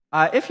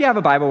If you have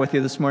a Bible with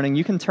you this morning,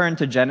 you can turn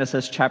to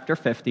Genesis chapter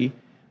 50.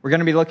 We're going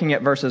to be looking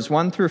at verses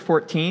 1 through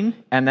 14,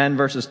 and then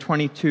verses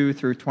 22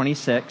 through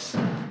 26.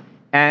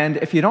 And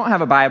if you don't have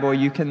a Bible,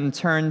 you can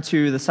turn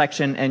to the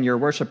section in your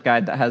worship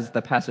guide that has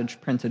the passage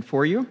printed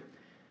for you.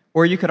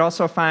 Or you could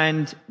also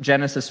find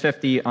Genesis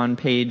 50 on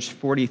page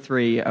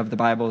 43 of the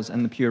Bibles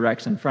in the pew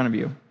racks in front of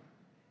you.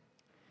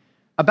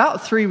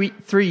 About 3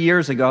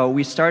 years ago,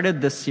 we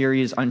started this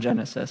series on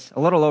Genesis, a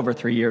little over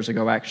 3 years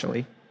ago,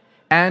 actually.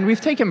 And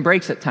we've taken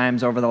breaks at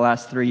times over the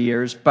last 3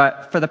 years,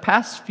 but for the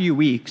past few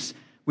weeks,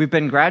 we've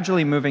been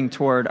gradually moving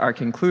toward our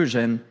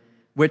conclusion,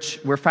 which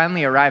we're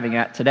finally arriving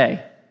at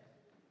today.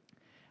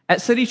 At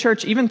City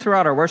Church, even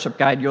throughout our worship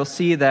guide, you'll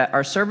see that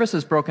our service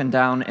is broken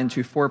down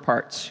into 4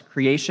 parts: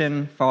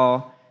 creation,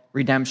 fall,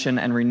 redemption,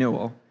 and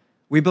renewal.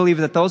 We believe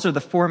that those are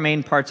the 4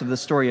 main parts of the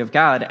story of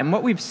God, and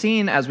what we've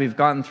seen as we've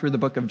gone through the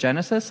book of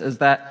Genesis is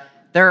that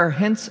there are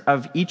hints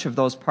of each of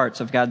those parts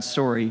of God's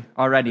story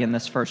already in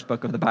this first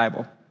book of the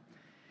Bible.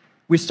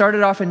 We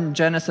started off in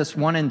Genesis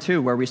 1 and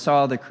 2, where we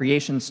saw the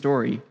creation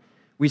story.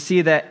 We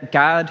see that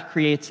God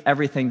creates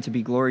everything to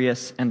be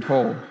glorious and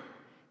whole,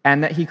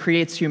 and that he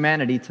creates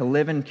humanity to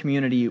live in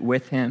community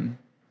with him,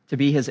 to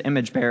be his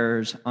image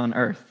bearers on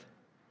earth.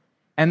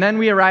 And then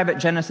we arrive at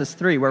Genesis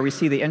 3, where we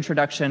see the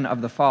introduction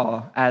of the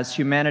fall as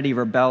humanity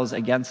rebels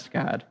against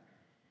God.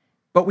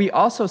 But we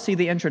also see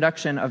the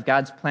introduction of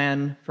God's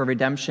plan for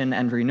redemption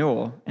and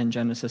renewal in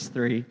Genesis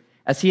 3,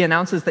 as he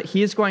announces that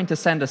he is going to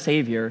send a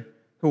Savior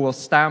who will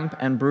stomp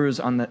and bruise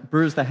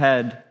the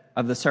head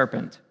of the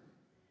serpent.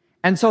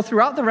 And so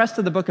throughout the rest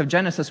of the book of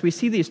Genesis, we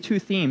see these 2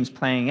 themes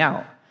playing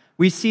out.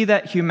 We see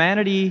that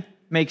humanity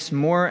makes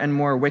more and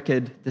more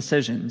wicked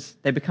decisions.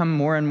 They become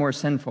more and more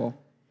sinful.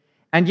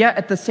 And yet,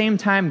 at the same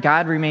time,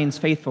 God remains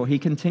faithful. He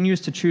continues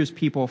to choose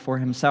people for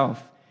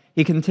himself.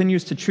 He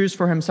continues to choose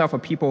for himself a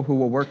people who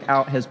will work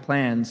out his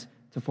plans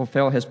to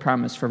fulfill his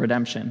promise for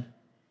redemption.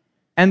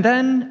 And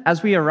then,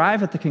 as we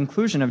arrive at the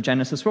conclusion of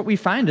Genesis, what we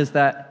find is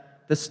that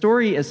the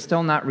story is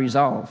still not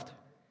resolved.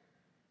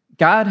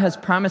 God has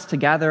promised to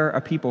gather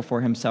a people for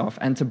himself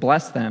and to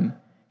bless them.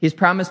 He's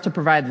promised to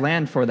provide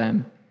land for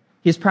them.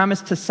 He's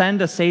promised to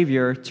send a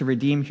Savior to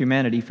redeem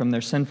humanity from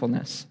their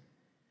sinfulness.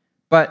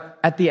 But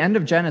at the end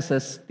of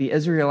Genesis, the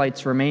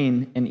Israelites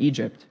remain in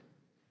Egypt.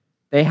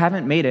 They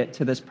haven't made it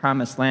to this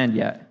promised land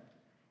yet,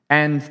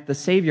 and the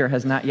Savior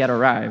has not yet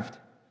arrived.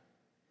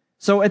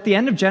 So at the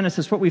end of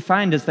Genesis, what we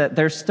find is that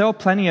there's still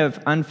plenty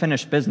of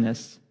unfinished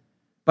business,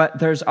 but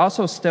there's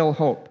also still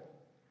hope.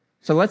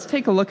 So let's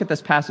take a look at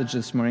this passage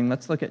this morning.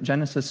 Let's look at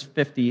Genesis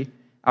 50.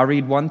 I'll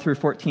read 1 through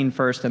 14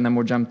 first, and then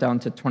we'll jump down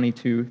to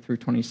 22 through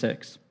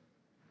 26.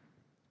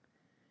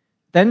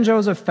 Then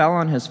Joseph fell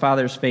on his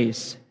father's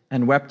face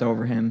and wept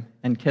over him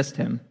and kissed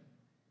him.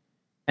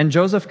 And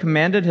Joseph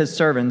commanded his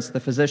servants, the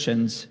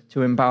physicians,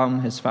 to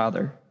embalm his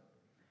father.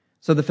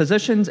 So the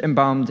physicians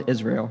embalmed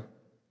Israel.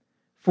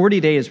 40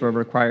 days were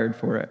required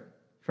for it,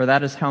 for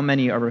that is how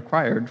many are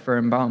required for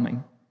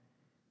embalming.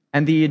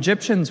 And the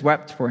Egyptians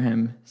wept for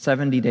him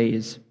 70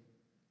 days.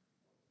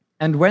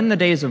 And when the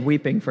days of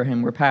weeping for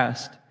him were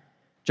past,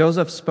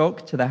 Joseph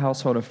spoke to the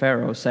household of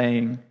Pharaoh,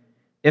 saying,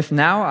 "If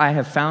now I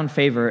have found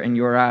favor in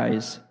your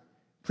eyes,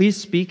 please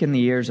speak in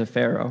the ears of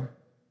Pharaoh,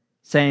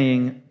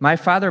 saying, My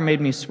father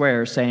made me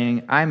swear,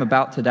 saying, I am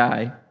about to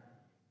die.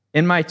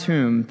 In my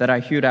tomb that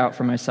I hewed out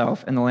for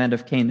myself in the land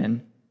of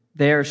Canaan,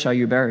 there shall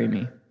you bury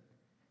me.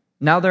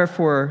 Now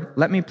therefore,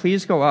 let me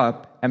please go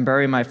up and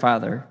bury my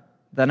father,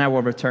 then I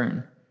will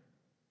return."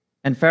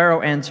 And Pharaoh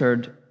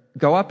answered,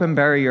 "Go up and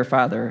bury your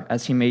father,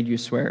 as he made you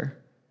swear."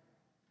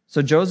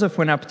 So Joseph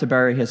went up to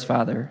bury his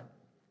father.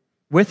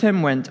 With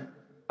him went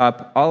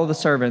up all the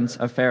servants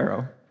of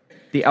Pharaoh,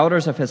 the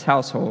elders of his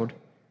household,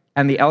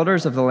 and the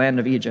elders of the land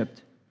of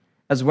Egypt,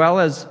 as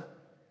well as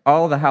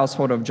all the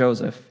household of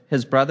Joseph,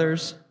 his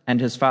brothers, and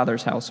his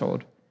father's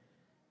household.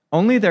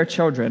 Only their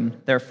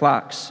children, their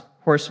flocks,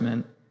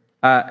 horsemen,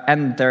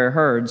 and their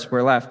herds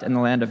were left in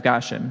the land of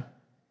Goshen.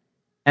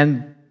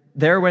 And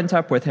there went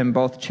up with him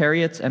both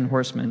chariots and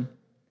horsemen.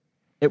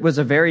 It was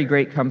a very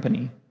great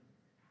company.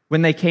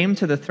 When they came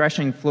to the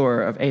threshing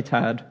floor of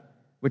Atad,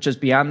 which is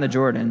beyond the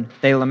Jordan,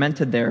 they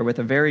lamented there with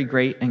a very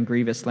great and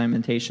grievous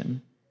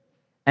lamentation.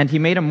 And he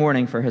made a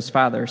mourning for his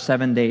father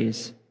 7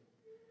 days.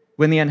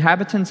 When the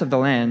inhabitants of the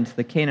land,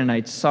 the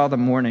Canaanites, saw the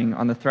mourning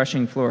on the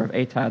threshing floor of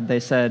Atad,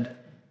 they said,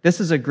 "This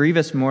is a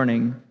grievous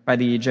mourning by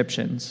the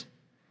Egyptians."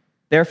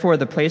 Therefore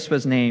the place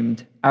was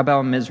named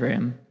Abel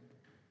Mizraim.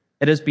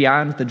 It is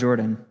beyond the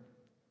Jordan.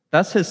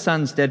 Thus his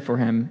sons did for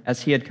him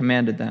as he had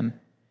commanded them.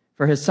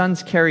 For his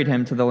sons carried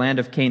him to the land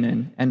of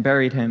Canaan and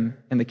buried him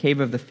in the cave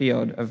of the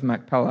field of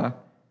Machpelah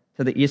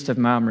to the east of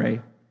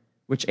Mamre,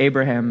 which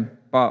Abraham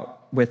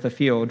bought with the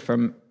field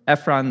from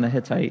Ephron the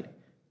Hittite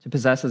to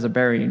possess as a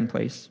burying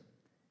place.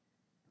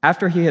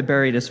 After he had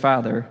buried his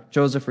father,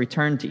 Joseph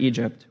returned to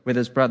Egypt with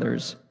his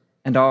brothers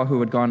and all who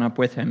had gone up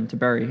with him to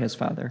bury his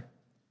father.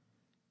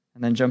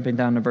 And then jumping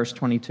down to verse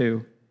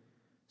 22.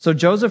 So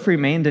Joseph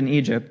remained in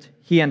Egypt,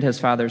 he and his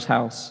father's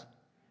house.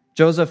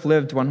 Joseph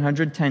lived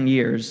 110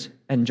 years,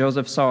 and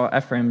Joseph saw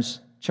Ephraim's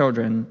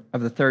children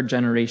of the third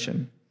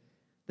generation.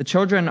 The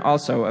children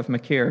also of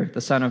Machir,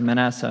 the son of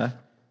Manasseh,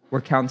 were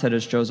counted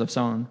as Joseph's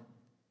own.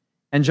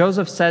 And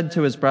Joseph said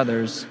to his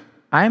brothers,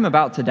 I am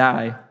about to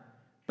die,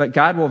 but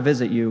God will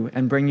visit you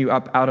and bring you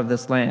up out of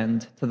this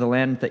land to the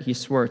land that he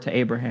swore to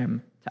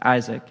Abraham, to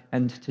Isaac,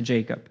 and to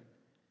Jacob.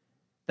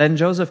 Then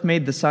Joseph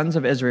made the sons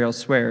of Israel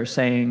swear,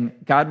 saying,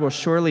 God will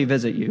surely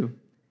visit you,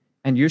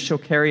 and you shall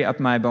carry up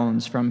my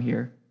bones from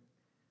here.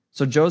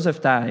 So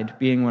Joseph died,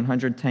 being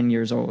 110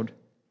 years old.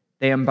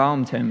 They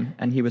embalmed him,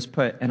 and he was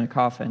put in a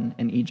coffin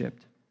in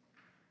Egypt.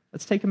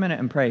 Let's take a minute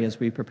and pray as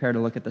we prepare to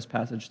look at this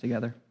passage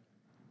together.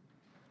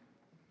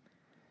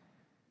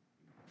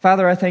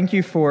 Father, I thank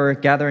you for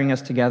gathering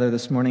us together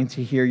this morning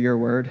to hear your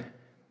word.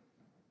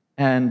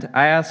 And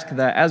I ask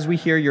that as we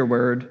hear your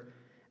word,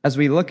 as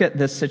we look at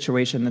this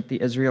situation that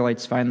the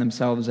Israelites find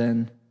themselves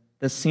in,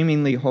 this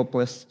seemingly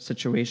hopeless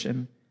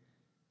situation,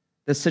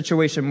 this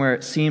situation where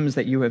it seems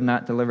that you have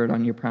not delivered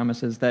on your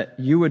promises, that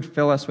you would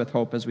fill us with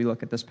hope as we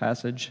look at this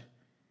passage,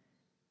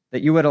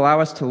 that you would allow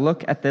us to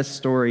look at this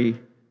story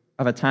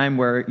of a time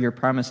where your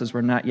promises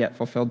were not yet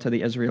fulfilled to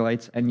the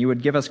Israelites, and you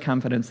would give us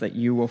confidence that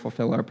you will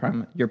fulfill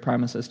your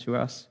promises to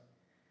us.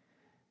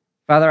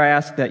 Father, I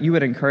ask that you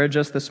would encourage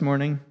us this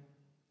morning,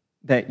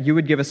 that you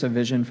would give us a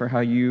vision for how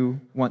you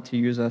want to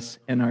use us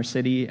in our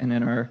city and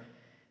in our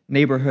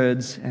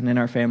neighborhoods and in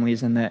our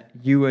families, and that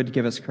you would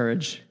give us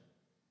courage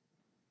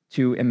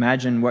to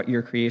imagine what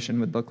your creation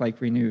would look like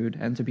renewed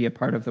and to be a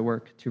part of the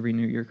work to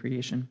renew your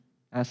creation.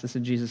 I ask this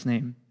in Jesus'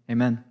 name.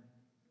 Amen.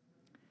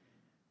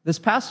 This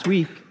past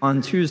week,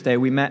 on Tuesday,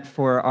 we met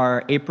for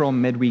our April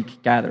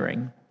midweek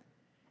gathering.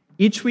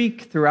 Each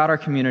week throughout our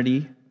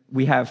community,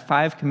 we have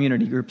 5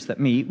 community groups that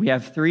meet. We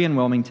have 3 in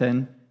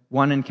Wilmington,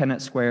 1 in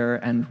Kennett Square,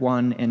 and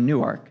 1 in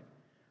Newark.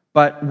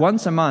 But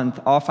once a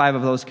month, all 5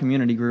 of those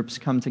community groups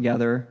come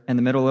together in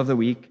the middle of the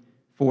week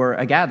for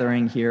a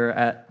gathering here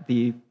at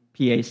the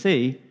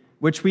PAC,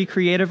 which we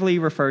creatively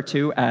refer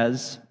to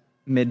as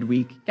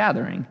midweek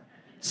gathering.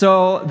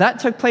 So that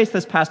took place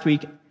this past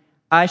week.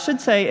 I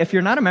should say, if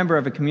you're not a member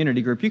of a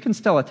community group, you can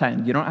still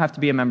attend. You don't have to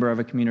be a member of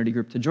a community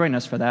group to join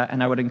us for that,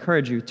 and I would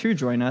encourage you to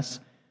join us.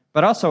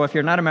 But also, if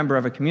you're not a member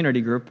of a community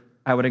group,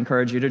 I would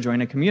encourage you to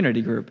join a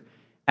community group.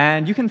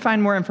 And you can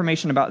find more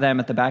information about them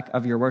at the back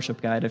of your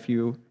worship guide if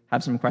you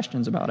have some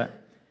questions about it.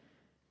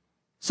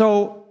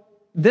 So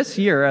this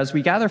year, as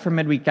we gather for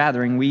midweek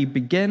gathering, we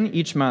begin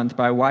each month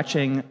by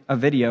watching a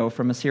video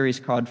from a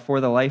series called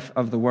For the Life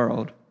of the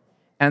World.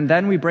 And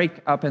then we break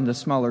up into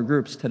smaller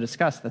groups to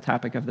discuss the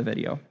topic of the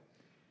video.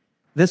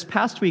 This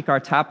past week, our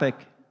topic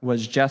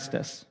was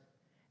justice.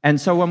 And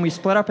so when we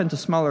split up into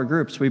smaller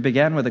groups, we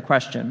began with a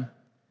question: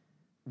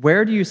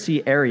 where do you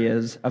see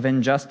areas of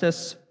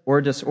injustice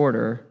or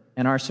disorder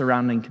in our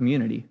surrounding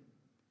community?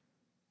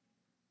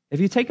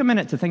 If you take a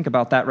minute to think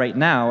about that right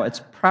now,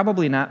 it's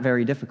probably not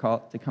very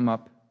difficult to come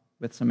up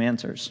with some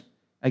answers.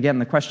 Again,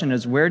 the question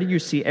is, where do you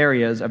see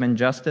areas of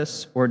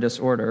injustice or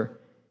disorder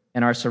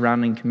in our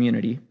surrounding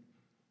community?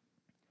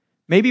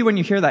 Maybe when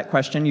you hear that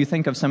question, you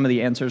think of some of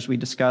the answers we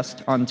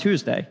discussed on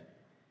Tuesday.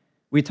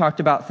 We talked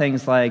about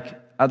things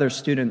like other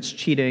students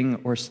cheating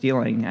or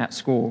stealing at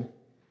school,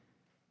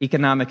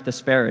 economic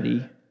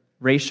disparity,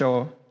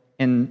 racial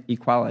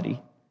inequality.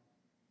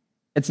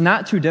 It's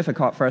not too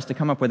difficult for us to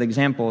come up with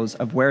examples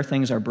of where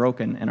things are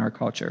broken in our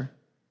culture.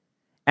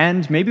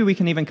 And maybe we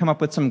can even come up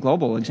with some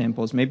global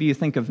examples. Maybe you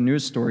think of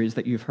news stories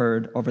that you've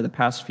heard over the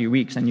past few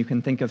weeks, and you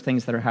can think of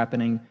things that are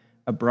happening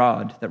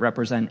abroad that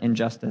represent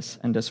injustice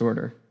and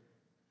disorder.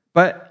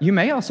 But you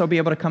may also be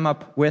able to come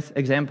up with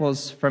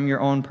examples from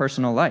your own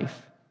personal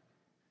life.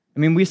 I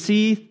mean, we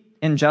see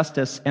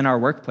injustice in our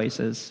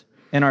workplaces,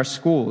 in our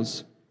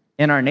schools,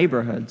 in our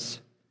neighborhoods.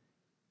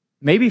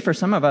 Maybe for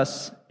some of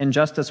us,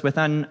 injustice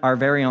within our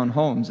very own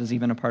homes is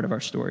even a part of our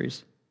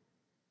stories.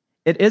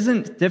 It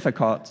isn't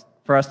difficult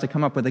for us to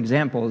come up with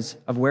examples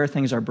of where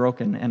things are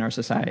broken in our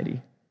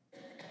society.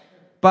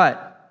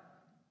 But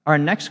our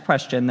next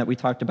question that we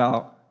talked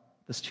about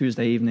this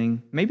Tuesday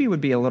evening maybe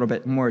would be a little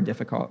bit more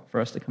difficult for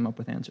us to come up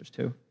with answers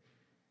to.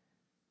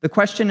 The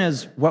question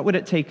is, what would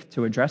it take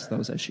to address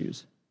those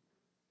issues?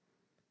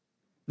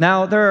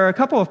 Now, there are a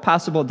couple of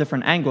possible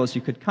different angles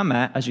you could come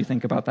at as you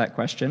think about that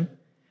question.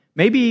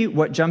 Maybe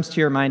what jumps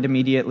to your mind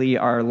immediately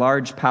are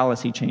large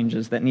policy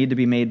changes that need to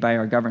be made by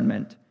our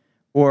government,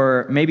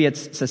 or maybe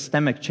it's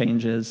systemic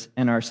changes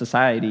in our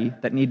society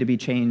that need to be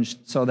changed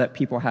so that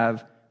people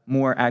have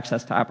more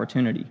access to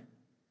opportunity.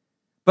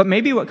 But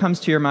maybe what comes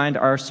to your mind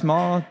are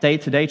small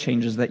day-to-day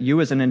changes that you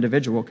as an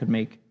individual could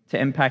make to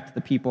impact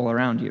the people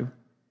around you.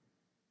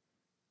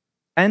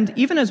 And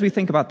even as we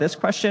think about this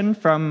question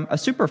from a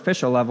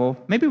superficial level,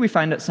 maybe we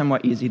find it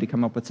somewhat easy to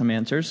come up with some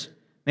answers.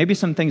 Maybe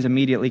some things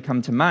immediately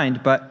come to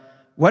mind,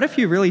 but what if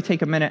you really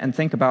take a minute and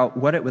think about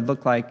what it would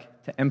look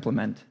like to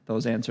implement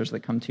those answers that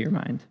come to your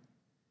mind?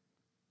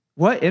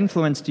 What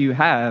influence do you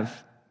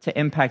have to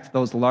impact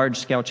those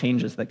large-scale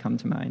changes that come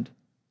to mind?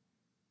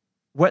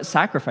 What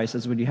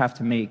sacrifices would you have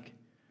to make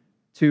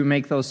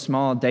those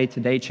small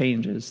day-to-day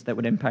changes that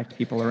would impact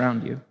people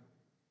around you?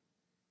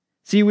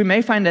 See, we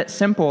may find it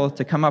simple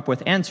to come up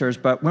with answers,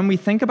 but when we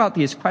think about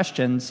these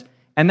questions,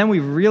 and then we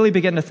really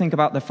begin to think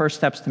about the first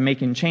steps to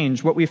making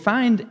change, what we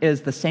find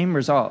is the same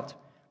result,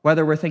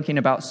 whether we're thinking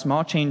about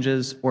small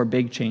changes or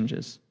big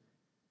changes.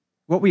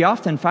 What we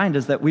often find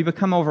is that we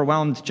become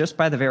overwhelmed just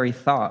by the very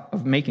thought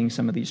of making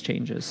some of these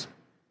changes.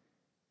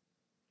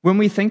 When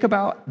we think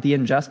about the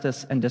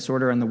injustice and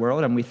disorder in the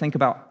world, and we think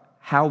about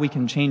how we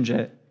can change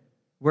it,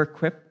 we're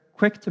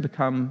quick to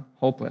become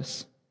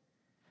hopeless.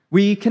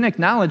 We can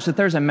acknowledge that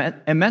there's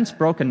immense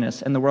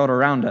brokenness in the world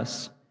around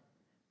us,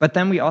 but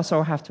then we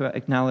also have to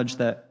acknowledge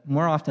that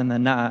more often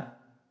than not,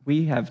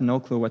 we have no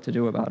clue what to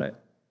do about it.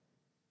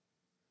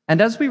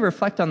 And as we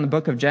reflect on the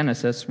book of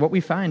Genesis, what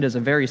we find is a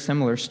very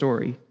similar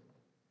story.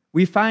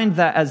 We find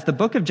that as the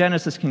book of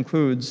Genesis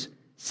concludes,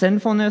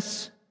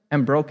 sinfulness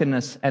and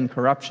brokenness and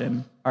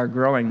corruption are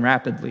growing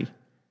rapidly.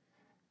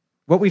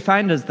 What we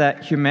find is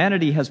that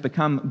humanity has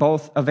become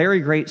both a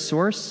very great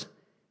source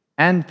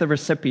and the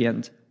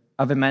recipient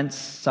of immense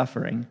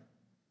suffering.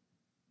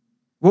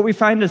 What we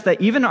find is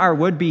that even our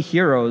would-be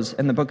heroes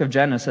in the book of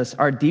Genesis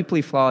are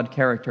deeply flawed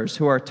characters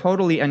who are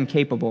totally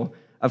incapable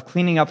of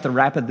cleaning up the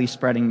rapidly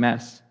spreading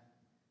mess.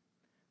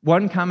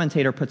 One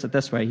commentator puts it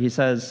this way. He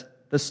says,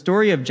 "The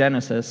story of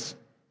Genesis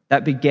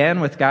that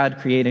began with God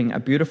creating a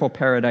beautiful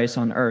paradise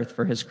on earth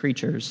for his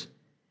creatures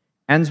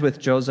ends with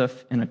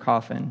Joseph in a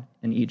coffin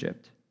in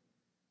Egypt,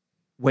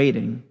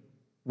 waiting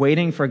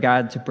for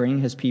God to bring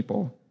his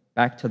people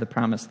back to the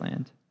promised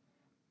land."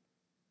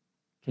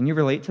 Can you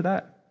relate to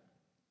that?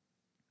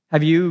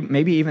 Have you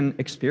maybe even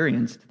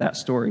experienced that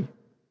story?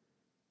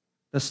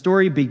 The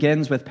story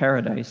begins with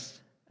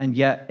paradise, and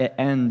yet it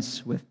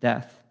ends with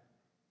death.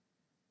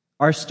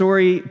 Our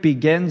story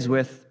begins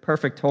with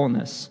perfect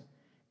wholeness,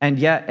 and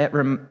yet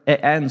it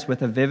ends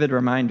with a vivid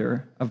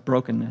reminder of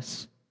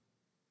brokenness.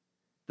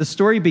 The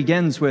story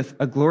begins with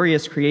a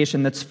glorious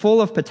creation that's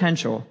full of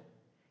potential,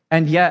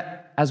 and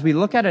yet, as we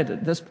look at it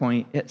at this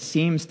point, it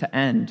seems to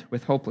end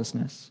with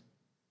hopelessness.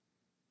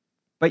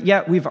 But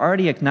yet, we've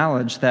already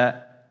acknowledged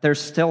that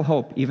there's still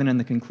hope even in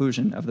the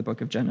conclusion of the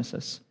book of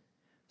Genesis.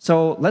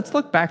 So let's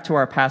look back to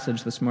our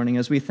passage this morning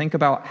as we think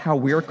about how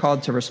we're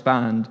called to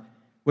respond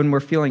when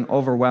we're feeling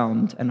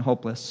overwhelmed and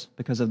hopeless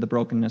because of the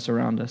brokenness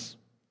around us.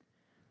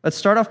 Let's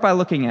start off by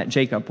looking at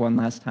Jacob one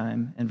last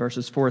time in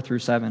verses 4 through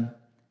 7.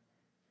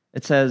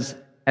 It says,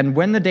 "And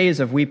when the days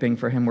of weeping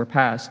for him were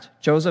past,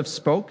 Joseph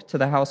spoke to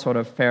the household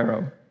of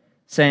Pharaoh,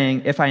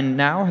 saying, If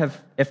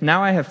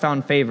now I have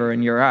found favor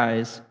in your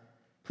eyes,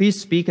 please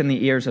speak in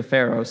the ears of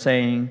Pharaoh,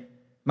 saying,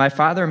 My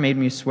father made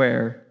me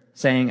swear,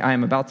 saying, I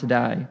am about to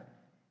die.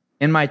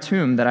 In my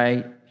tomb that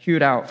I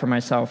hewed out for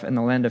myself in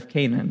the land of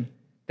Canaan,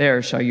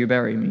 there shall you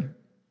bury me.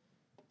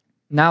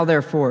 Now,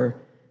 therefore,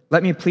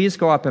 let me please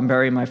go up and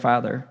bury my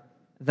father.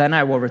 Then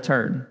I will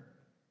return.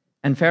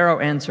 And Pharaoh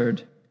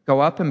answered, Go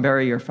up and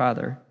bury your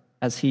father,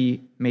 as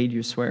he made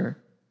you swear."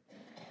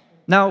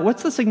 Now,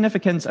 what's the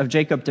significance of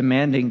Jacob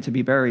demanding to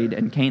be buried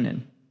in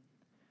Canaan?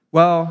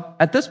 Well,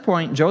 at this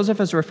point, Joseph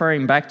is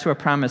referring back to a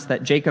promise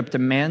that Jacob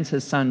demands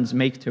his sons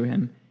make to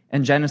him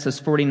in Genesis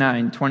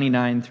 49,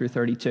 29 through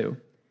 32.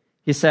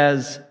 He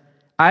says,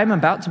 "I am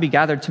about to be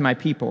gathered to my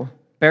people.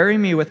 Bury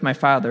me with my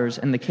fathers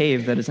in the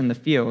cave that is in the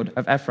field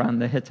of Ephron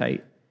the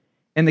Hittite,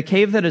 in the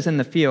cave that is in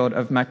the field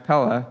of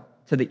Machpelah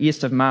to the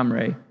east of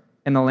Mamre,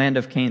 in the land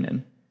of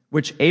Canaan,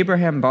 which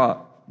Abraham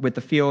bought with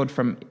the field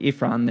from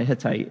Ephron the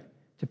Hittite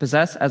to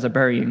possess as a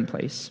burying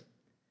place.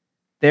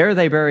 There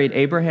they buried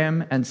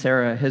Abraham and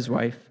Sarah his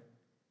wife.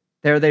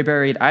 There they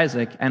buried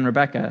Isaac and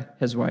Rebekah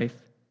his wife.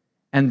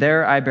 And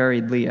there I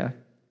buried Leah.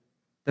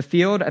 The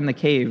field and the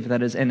cave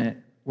that is in it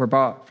were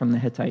bought from the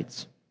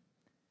Hittites."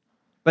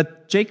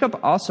 But Jacob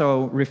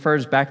also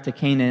refers back to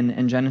Canaan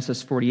in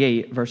Genesis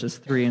 48, verses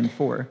 3 and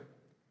 4.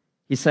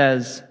 He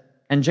says,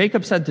 "And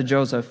Jacob said to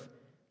Joseph,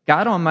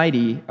 God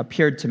Almighty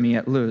appeared to me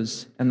at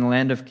Luz in the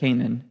land of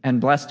Canaan and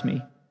blessed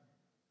me.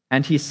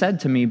 And he said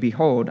to me,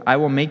 Behold, I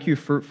will make you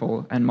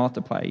fruitful and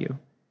multiply you.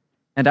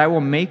 And I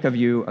will make of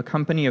you a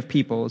company of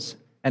peoples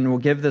and will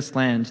give this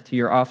land to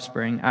your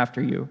offspring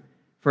after you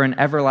for an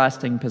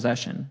everlasting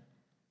possession."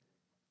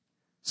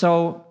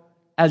 So,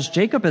 as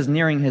Jacob is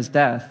nearing his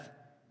death,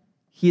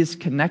 he is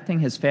connecting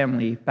his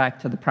family back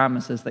to the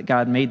promises that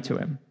God made to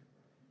him.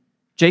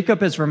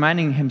 Jacob is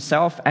reminding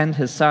himself and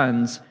his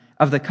sons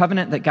of the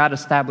covenant that God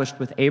established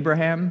with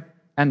Abraham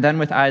and then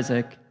with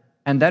Isaac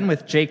and then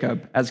with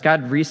Jacob, as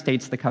God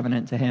restates the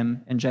covenant to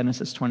him in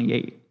Genesis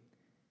 28.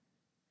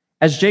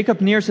 As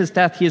Jacob nears his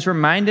death, he is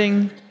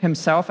reminding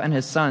himself and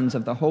his sons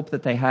of the hope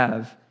that they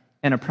have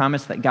in a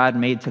promise that God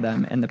made to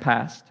them in the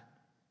past.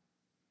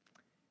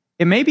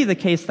 It may be the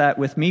case that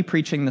with me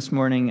preaching this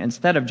morning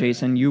instead of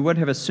Jason, you would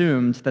have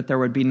assumed that there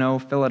would be no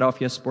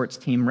Philadelphia sports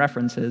team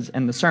references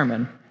in the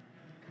sermon.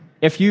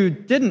 If you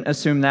didn't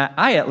assume that,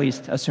 I at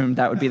least assumed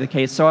that would be the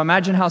case, so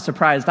imagine how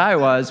surprised I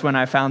was when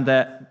I found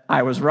that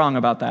I was wrong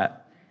about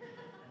that.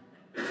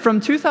 From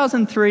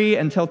 2003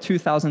 until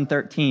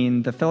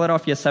 2013, the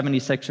Philadelphia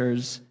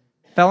 76ers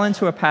fell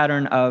into a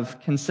pattern of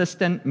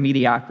consistent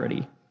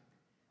mediocrity.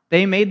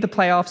 They made the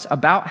playoffs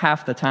about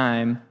half the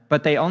time,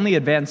 but they only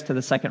advanced to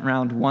the second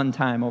round one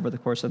time over the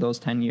course of those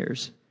 10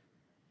 years.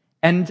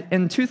 And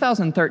in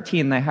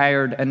 2013, they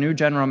hired a new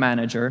general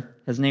manager.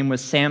 His name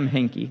was Sam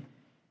Hinkie.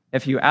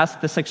 If you ask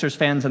the Sixers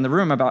fans in the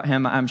room about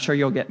him, I'm sure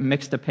you'll get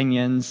mixed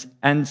opinions,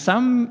 and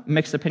some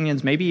mixed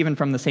opinions maybe even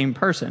from the same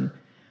person.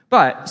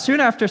 But soon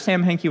after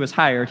Sam Hinkie was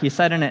hired, he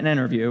said in an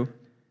interview,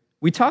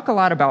 "We talk a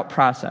lot about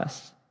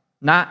process,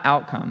 not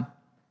outcome,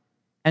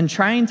 and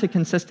trying to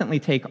consistently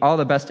take all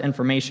the best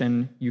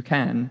information you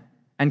can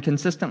and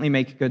consistently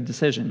make good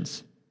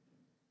decisions.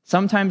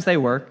 Sometimes they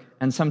work,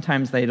 and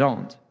sometimes they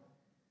don't,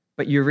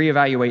 but you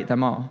reevaluate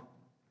them all."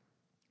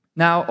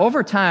 Now,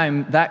 over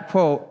time, that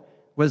quote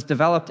was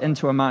developed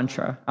into a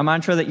mantra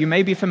that you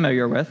may be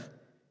familiar with: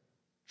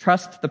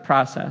 trust the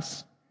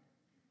process.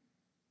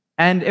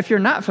 And if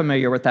you're not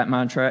familiar with that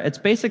mantra, it's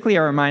basically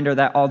a reminder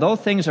that although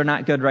things are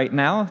not good right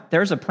now,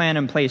 there's a plan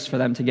in place for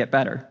them to get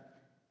better.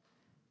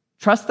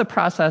 Trust the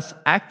process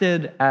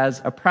acted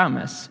as a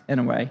promise, in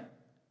a way.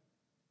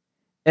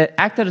 It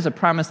acted as a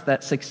promise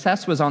that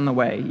success was on the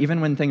way,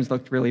 even when things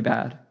looked really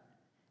bad.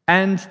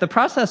 And the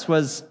process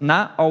was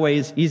not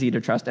always easy to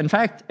trust. In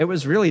fact, it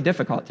was really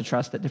difficult to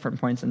trust at different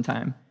points in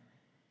time.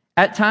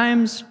 At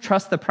times,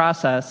 trust the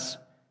process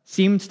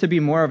seemed to be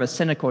more of a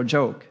cynical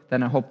joke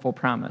than a hopeful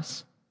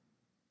promise.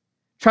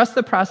 Trust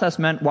the process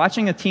meant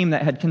watching a team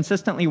that had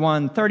consistently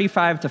won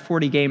 35 to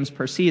 40 games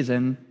per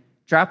season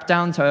drop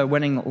down to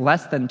winning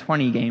less than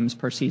 20 games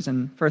per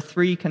season for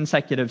 3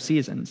 consecutive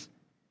seasons.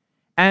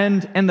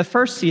 And in the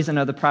first season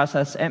of the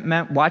process, it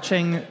meant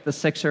watching the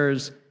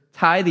Sixers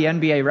tie the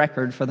NBA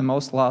record for the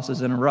most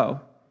losses in a row.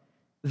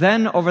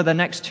 Then, over the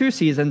next 2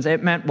 seasons,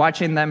 it meant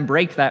watching them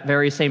break that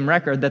very same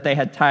record that they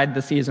had tied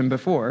the season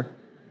before.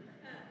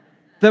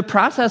 The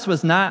process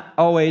was not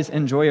always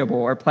enjoyable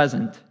or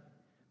pleasant,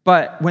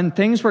 but when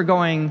things were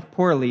going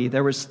poorly,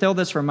 there was still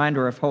this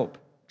reminder of hope: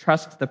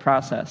 trust the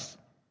process.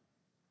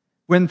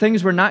 When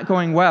things were not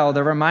going well,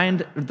 there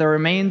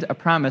remained a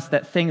promise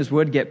that things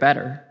would get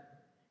better.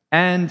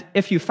 And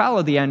if you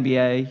follow the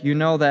NBA, you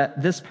know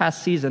that this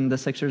past season, the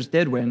Sixers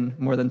did win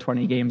more than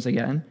 20 games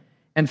again.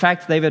 In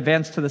fact, they've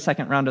advanced to the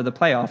second round of the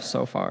playoffs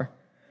so far.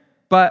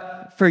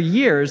 But for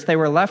years, they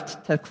were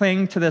left to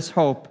cling to this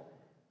hope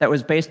that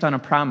was based on a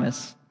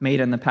promise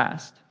made in the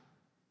past.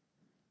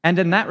 And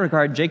in that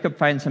regard, Jacob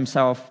finds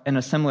himself in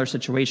a similar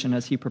situation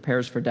as he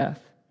prepares for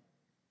death.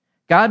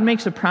 God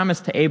makes a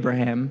promise to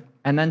Abraham,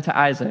 and then to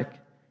Isaac,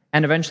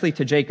 and eventually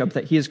to Jacob,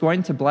 that he is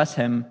going to bless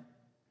him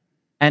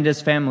and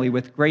his family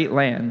with great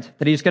land,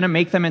 that he's going to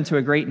make them into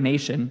a great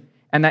nation,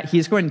 and that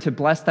he's going to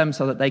bless them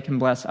so that they can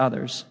bless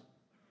others.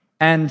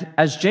 And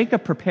as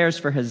Jacob prepares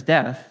for his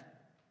death,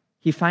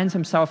 he finds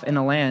himself in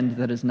a land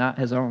that is not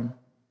his own.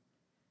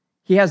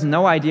 He has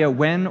no idea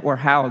when or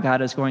how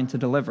God is going to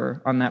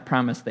deliver on that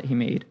promise that he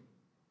made.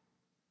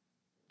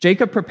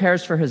 Jacob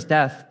prepares for his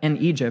death in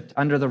Egypt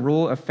under the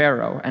rule of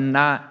Pharaoh, and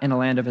not in a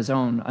land of his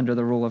own under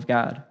the rule of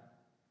God.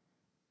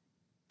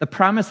 The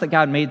promise that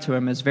God made to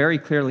him is very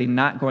clearly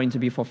not going to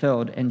be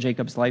fulfilled in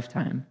Jacob's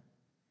lifetime.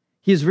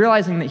 He's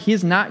realizing that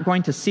he's not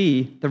going to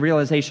see the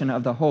realization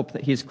of the hope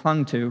that he's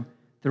clung to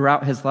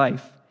throughout his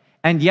life.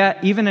 And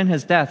yet, even in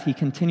his death, he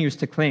continues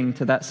to cling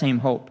to that same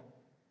hope.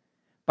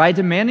 By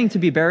demanding to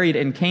be buried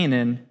in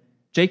Canaan,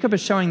 Jacob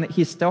is showing that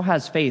he still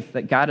has faith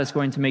that God is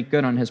going to make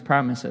good on his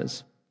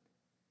promises.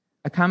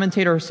 A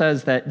commentator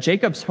says that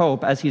Jacob's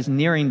hope, as he's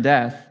nearing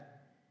death,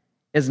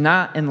 is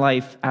not in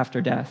life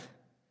after death.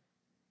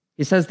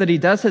 He says that he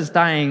does his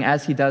dying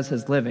as he does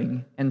his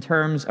living, in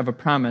terms of a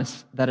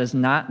promise that is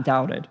not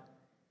doubted.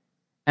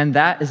 And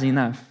that is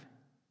enough,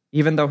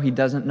 even though he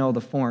doesn't know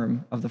the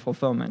form of the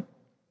fulfillment.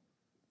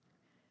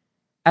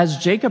 As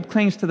Jacob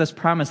clings to this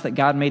promise that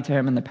God made to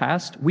him in the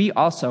past, we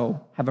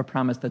also have a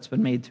promise that's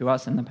been made to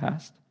us in the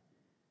past.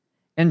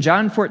 In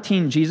John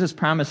 14, Jesus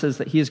promises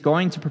that he is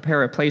going to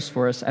prepare a place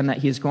for us and that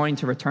he is going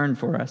to return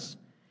for us.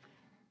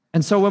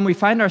 And so when we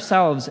find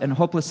ourselves in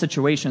hopeless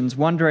situations,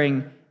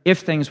 wondering if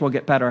things will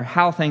get better,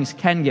 how things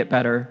can get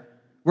better,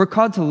 we're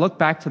called to look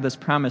back to this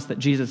promise that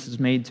Jesus has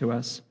made to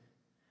us.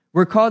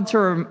 We're called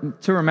to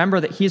remember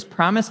that he's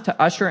promised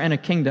to usher in a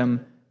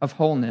kingdom of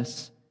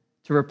wholeness,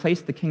 to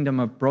replace the kingdom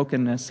of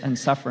brokenness and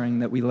suffering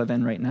that we live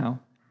in right now.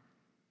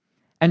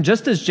 And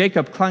just as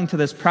Jacob clung to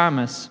this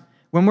promise,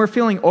 when we're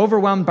feeling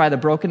overwhelmed by the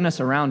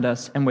brokenness around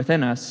us and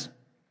within us,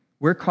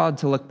 we're called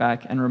to look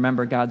back and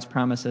remember God's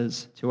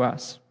promises to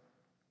us.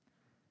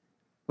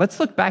 Let's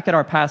look back at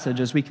our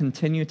passage as we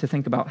continue to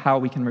think about how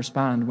we can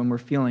respond when we're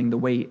feeling the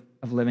weight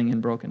of living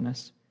in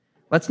brokenness.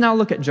 Let's now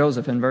look at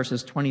Joseph in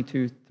verses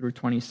 22 through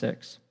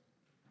 26.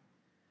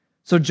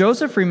 So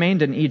Joseph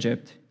remained in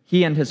Egypt,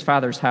 he and his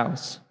father's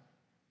house.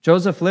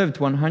 Joseph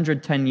lived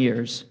 110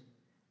 years,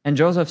 and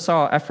Joseph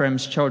saw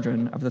Ephraim's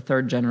children of the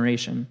 3rd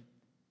generation.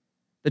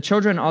 The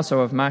children also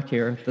of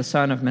Machir, the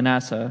son of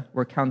Manasseh,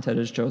 were counted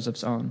as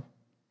Joseph's own.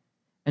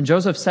 And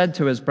Joseph said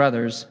to his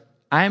brothers,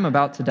 "I am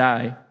about to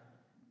die,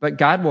 but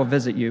God will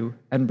visit you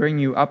and bring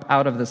you up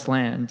out of this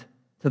land,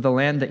 to the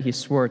land that he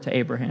swore to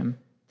Abraham,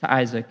 to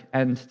Isaac,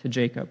 and to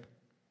Jacob."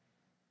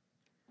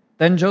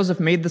 Then Joseph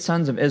made the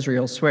sons of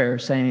Israel swear,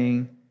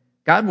 saying,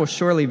 God will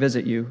surely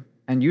visit you,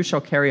 and you shall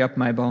carry up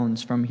my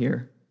bones from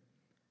here.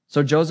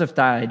 So Joseph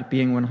died,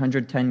 being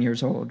 110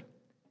 years old.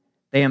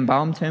 They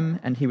embalmed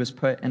him, and he was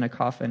put in a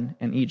coffin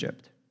in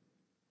Egypt.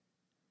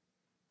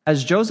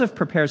 As Joseph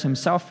prepares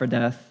himself for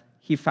death,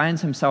 he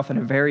finds himself in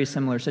a very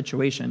similar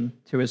situation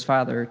to his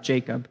father,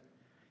 Jacob.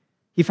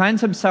 He finds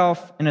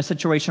himself in a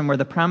situation where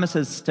the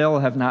promises still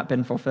have not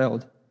been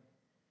fulfilled.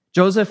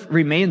 Joseph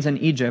remains in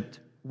Egypt,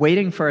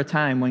 waiting for a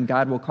time when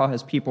God will call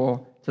his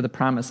people to the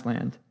promised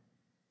land.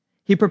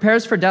 He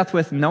prepares for death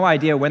with no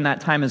idea when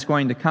that time is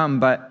going to come,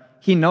 but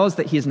he knows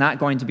that he's not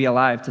going to be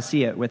alive to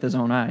see it with his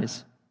own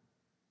eyes.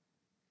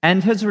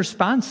 And his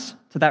response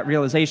to that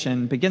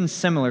realization begins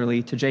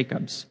similarly to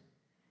Jacob's.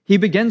 He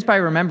begins by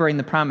remembering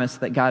the promise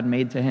that God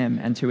made to him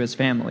and to his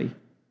family.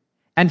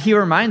 And he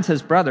reminds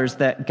his brothers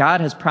that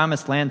God has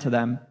promised land to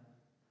them.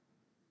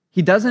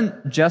 He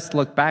doesn't just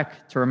look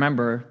back to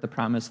remember the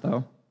promise,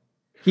 though.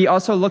 He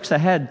also looks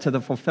ahead to the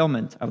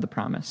fulfillment of the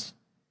promise.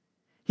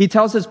 He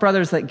tells his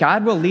brothers that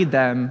God will lead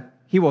them,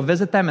 he will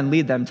visit them and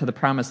lead them to the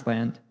promised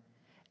land.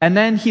 And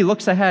then he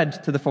looks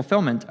ahead to the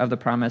fulfillment of the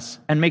promise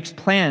and makes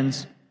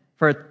plans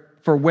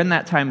for when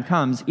that time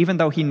comes, even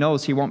though he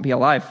knows he won't be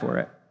alive for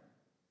it.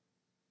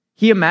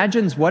 He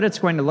imagines what it's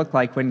going to look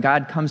like when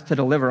God comes to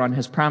deliver on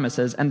his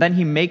promises, and then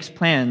he makes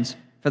plans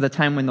for the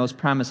time when those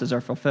promises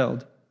are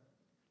fulfilled.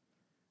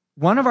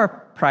 One of our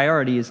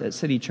priorities at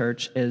City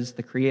Church is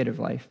the creative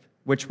life,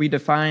 which we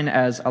define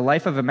as a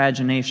life of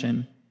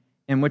imagination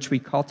in which we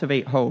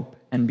cultivate hope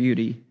and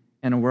beauty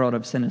in a world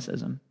of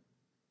cynicism.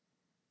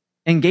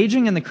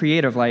 Engaging in the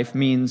creative life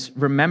means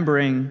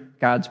remembering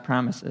God's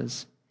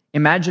promises,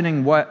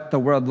 imagining what the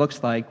world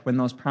looks like when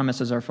those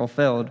promises are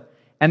fulfilled,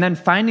 and then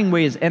finding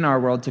ways in our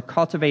world to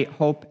cultivate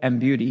hope and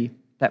beauty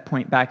that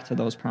point back to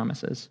those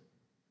promises.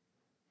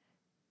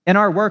 In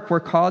our work,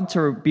 we're called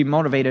to be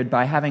motivated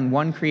by having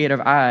one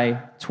creative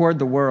eye toward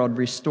the world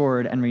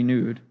restored and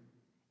renewed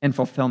in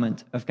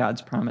fulfillment of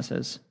God's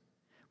promises.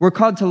 We're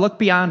called to look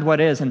beyond what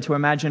is and to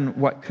imagine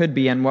what could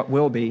be and what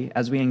will be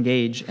as we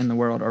engage in the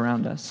world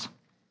around us.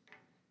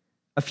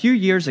 A few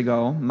years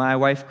ago, my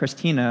wife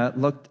Christina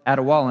looked at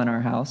a wall in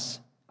our house,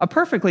 a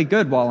perfectly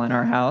good wall in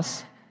our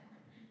house,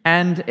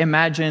 and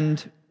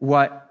imagined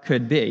what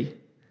could be.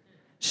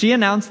 She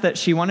announced that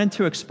she wanted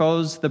to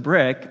expose the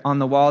brick on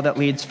the wall that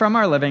leads from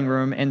our living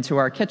room into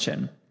our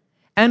kitchen.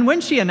 And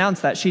when she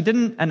announced that, she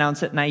didn't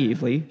announce it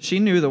naively. She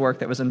knew the work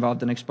that was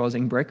involved in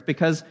exposing brick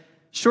because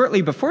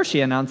shortly before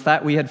she announced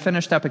that, we had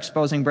finished up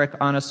exposing brick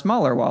on a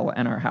smaller wall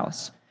in our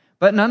house.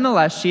 But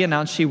nonetheless, she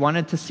announced she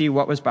wanted to see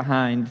what was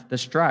behind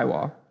this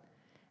drywall.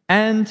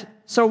 And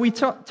so we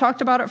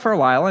talked about it for a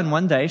while, and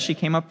one day she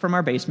came up from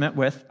our basement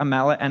with a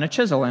mallet and a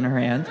chisel in her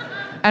hand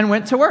and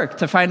went to work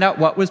to find out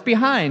what was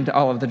behind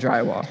all of the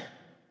drywall.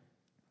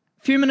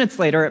 A few minutes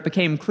later, it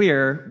became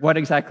clear what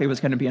exactly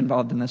was going to be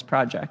involved in this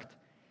project.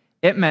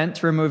 It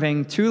meant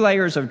removing 2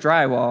 layers of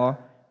drywall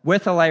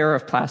with a layer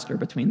of plaster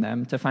between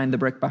them to find the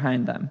brick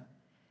behind them.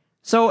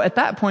 So at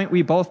that point,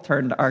 we both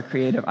turned our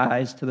creative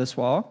eyes to this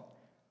wall.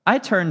 I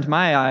turned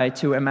my eye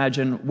to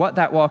imagine what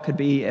that wall could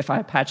be if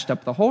I patched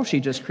up the hole she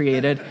just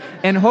created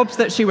in hopes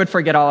that she would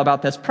forget all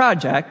about this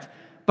project,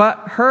 but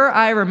her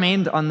eye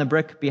remained on the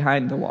brick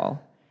behind the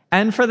wall.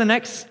 And for the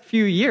next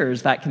few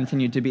years, that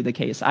continued to be the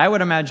case. I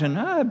would imagine,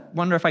 I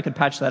wonder if I could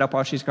patch that up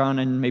while she's gone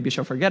and maybe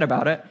she'll forget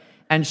about it.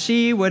 And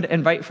she would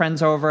invite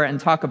friends over and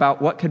talk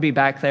about what could be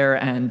back there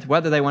and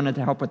whether they wanted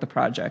to help with the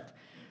project.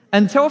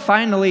 Until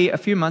finally, a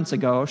few months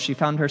ago, she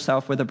found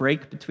herself with a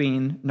break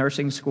between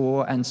nursing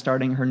school and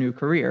starting her new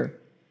career.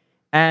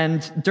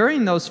 And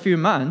during those few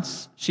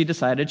months, she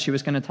decided she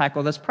was going to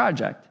tackle this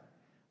project.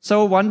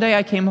 So one day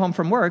I came home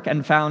from work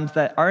and found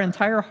that our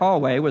entire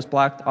hallway was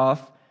blocked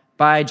off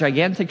by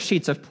gigantic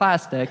sheets of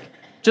plastic,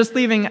 just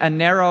leaving a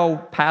narrow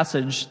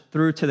passage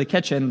through to the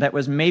kitchen that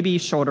was maybe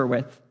shoulder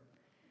width.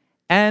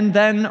 And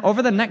then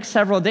over the next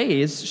several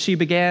days, she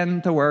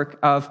began the work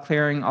of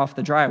clearing off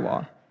the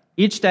drywall.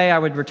 Each day I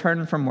would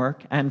return from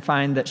work and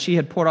find that she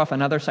had pulled off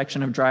another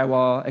section of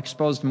drywall,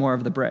 exposed more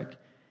of the brick.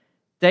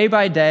 Day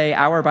by day,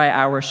 hour by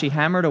hour, she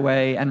hammered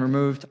away and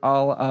removed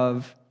all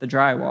of the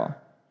drywall.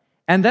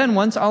 And then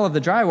once all of the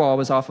drywall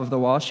was off of the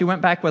wall, she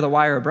went back with a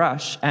wire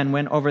brush and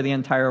went over the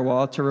entire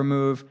wall to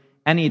remove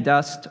any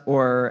dust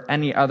or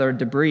any other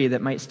debris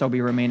that might still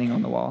be remaining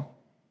on the wall.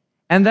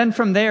 And then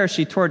from there,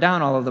 she tore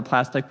down all of the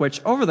plastic,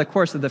 which over the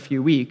course of the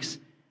few weeks,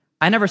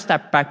 I never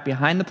stepped back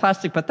behind the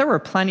plastic, but there were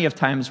plenty of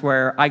times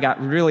where I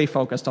got really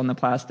focused on the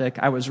plastic.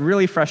 I was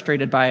really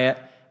frustrated by it,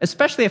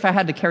 especially if I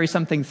had to carry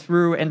something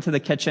through into the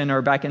kitchen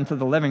or back into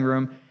the living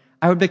room.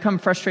 I would become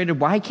frustrated.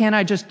 Why can't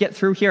I just get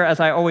through here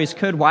as I always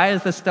could? Why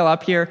is this still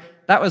up here?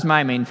 That was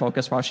my main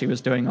focus while she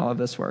was doing all of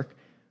this work.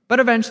 But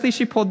eventually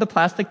she pulled the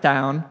plastic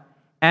down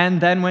and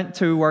then went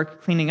to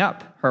work cleaning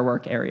up her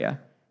work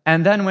area,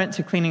 and then went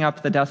to cleaning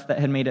up the dust that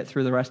had made it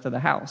through the rest of the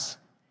house.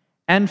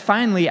 And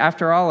finally,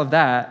 after all of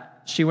that,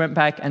 she went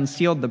back and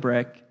sealed the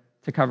brick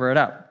to cover it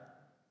up.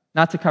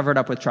 Not to cover it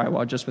up with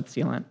drywall, just with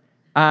sealant.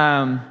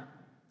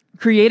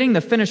 creating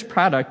the finished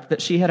product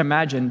that she had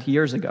imagined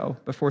years ago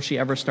before she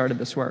ever started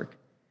this work.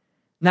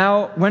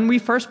 Now, when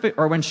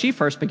she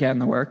first began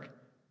the work,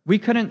 we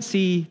couldn't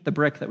see the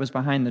brick that was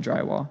behind the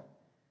drywall.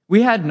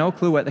 We had no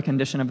clue what the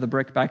condition of the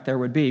brick back there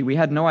would be. We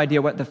had no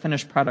idea what the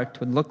finished product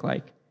would look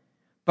like.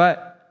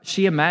 But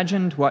she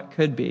imagined what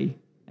could be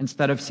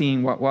instead of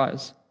seeing what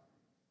was.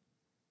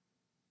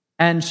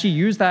 And she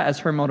used that as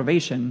her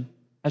motivation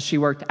as she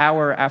worked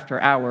hour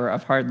after hour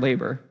of hard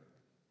labor.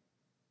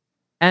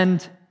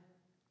 And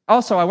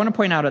also, I want to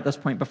point out at this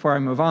point before I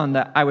move on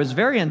that I was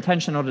very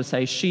intentional to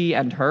say she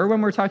and her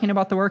when we're talking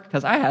about the work,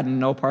 because I had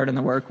no part in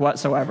the work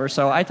whatsoever,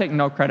 so I take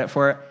no credit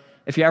for it.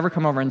 If you ever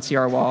come over and see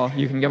our wall,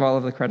 you can give all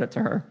of the credit to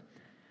her.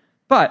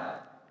 But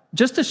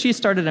just as she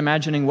started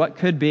imagining what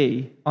could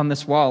be on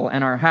this wall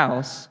in our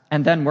house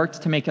and then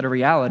worked to make it a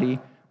reality,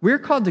 we're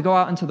called to go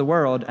out into the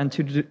world and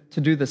to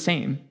do the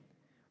same.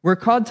 We're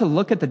called to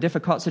look at the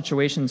difficult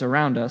situations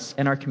around us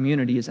in our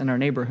communities and our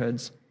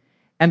neighborhoods.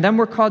 And then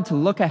we're called to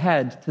look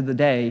ahead to the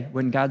day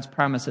when God's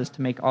promises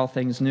to make all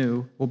things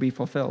new will be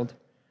fulfilled.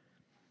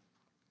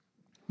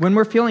 When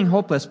we're feeling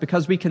hopeless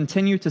because we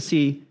continue to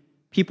see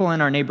people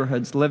in our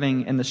neighborhoods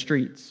living in the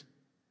streets,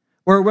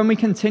 or when we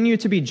continue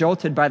to be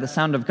jolted by the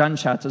sound of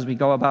gunshots as we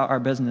go about our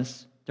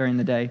business during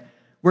the day,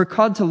 we're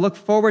called to look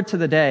forward to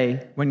the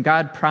day when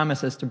God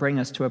promises to bring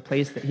us to a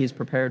place that He's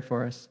prepared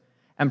for us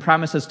and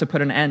promises to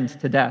put an end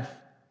to death.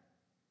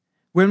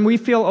 When we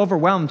feel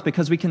overwhelmed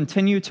because we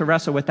continue to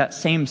wrestle with that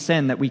same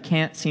sin that we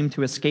can't seem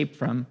to escape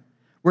from,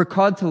 we're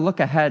called to look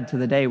ahead to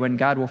the day when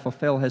God will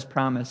fulfill His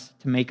promise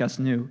to make us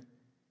new.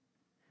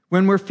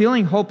 When we're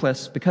feeling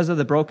hopeless because of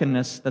the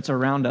brokenness that's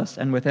around us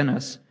and within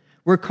us,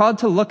 we're called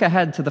to look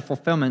ahead to the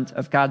fulfillment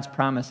of God's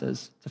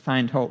promises to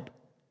find hope.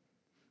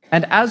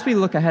 And as we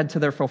look ahead to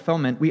their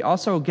fulfillment, we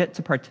also get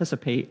to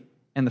participate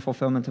in the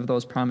fulfillment of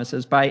those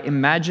promises by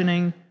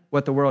imagining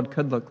what the world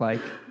could look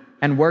like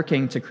and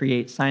working to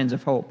create signs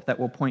of hope that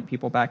will point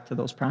people back to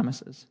those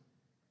promises.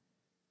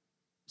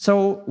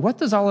 So what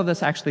does all of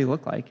this actually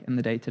look like in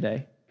the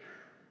day-to-day?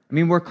 I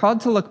mean, we're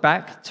called to look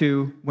back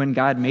to when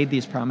God made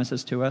these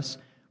promises to us.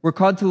 We're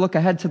called to look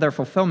ahead to their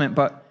fulfillment,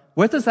 but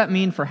what does that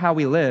mean for how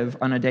we live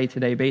on a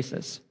day-to-day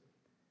basis?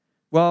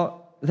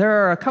 Well, there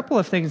are a couple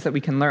of things that we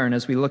can learn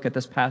as we look at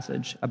this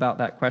passage about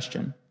that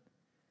question.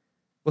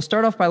 We'll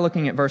start off by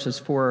looking at verses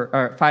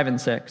 5 and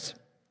 6.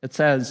 It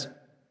says,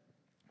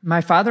 "My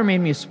father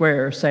made me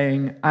swear,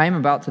 saying, I am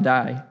about to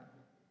die.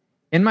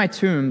 In my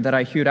tomb that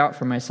I hewed out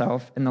for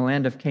myself in the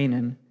land of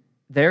Canaan,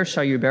 there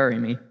shall you bury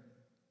me.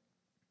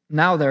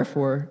 Now,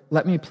 therefore,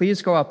 let me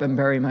please go up and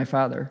bury my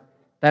father,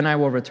 then I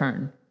will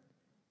return.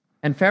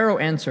 And Pharaoh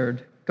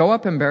answered, Go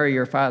up and bury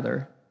your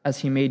father, as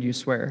he made you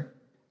swear."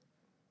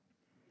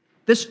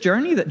 This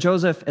journey that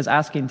Joseph is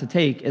asking to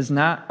take is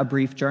not a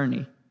brief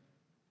journey.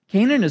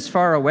 Canaan is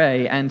far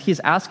away, and he's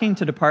asking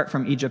to depart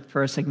from Egypt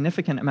for a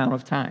significant amount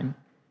of time.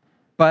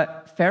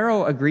 But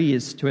Pharaoh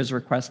agrees to his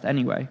request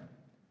anyway.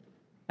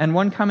 And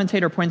one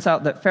commentator points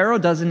out that Pharaoh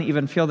doesn't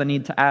even feel the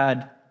need to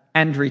add,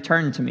 "and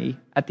return to me,"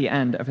 at the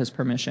end of his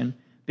permission,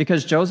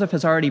 because Joseph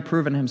has already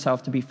proven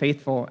himself to be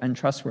faithful and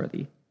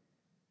trustworthy.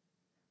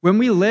 When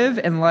we live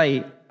in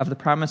light of the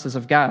promises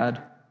of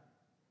God,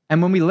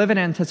 and when we live in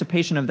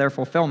anticipation of their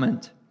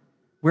fulfillment,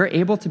 we're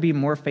able to be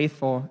more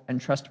faithful and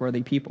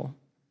trustworthy people.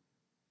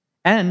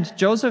 And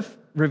Joseph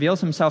reveals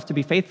himself to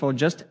be faithful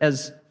just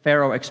as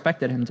Pharaoh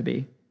expected him to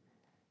be.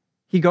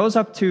 He goes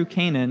up to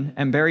Canaan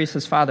and buries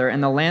his father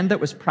in the land that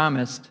was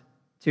promised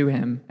to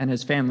him and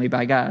his family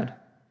by God.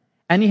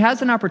 And he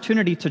has an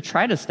opportunity to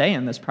try to stay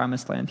in this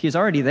promised land. He's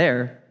already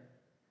there.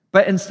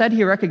 But instead,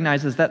 he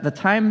recognizes that the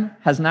time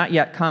has not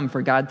yet come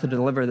for God to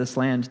deliver this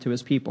land to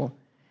his people.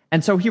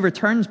 And so he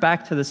returns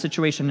back to the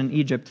situation in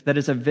Egypt that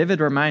is a vivid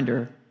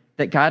reminder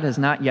that God has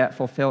not yet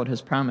fulfilled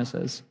his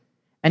promises.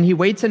 And he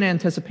waits in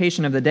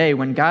anticipation of the day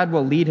when God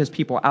will lead his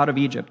people out of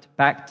Egypt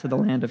back to the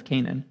land of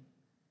Canaan.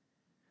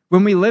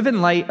 When we live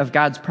in light of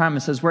God's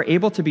promises, we're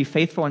able to be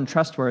faithful and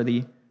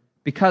trustworthy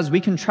because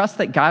we can trust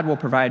that God will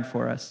provide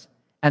for us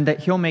and that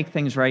he'll make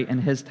things right in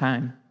his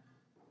time.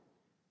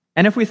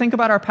 And if we think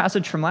about our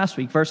passage from last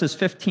week, verses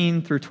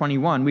 15 through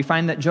 21, we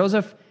find that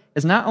Joseph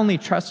is not only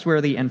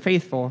trustworthy and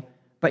faithful,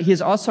 but he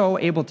is also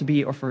able to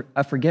be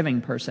a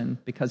forgiving person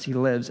because he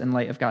lives in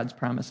light of God's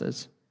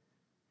promises.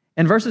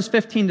 In verses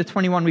 15 to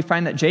 21, we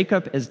find that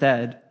Jacob is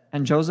dead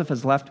and Joseph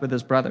is left with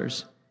his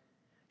brothers.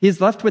 He is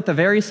left with the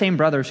very same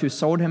brothers who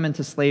sold him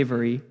into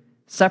slavery,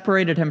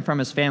 separated him from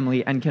his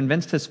family, and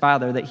convinced his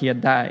father that he had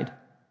died.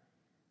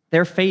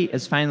 Their fate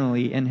is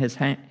finally in his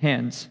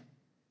hands.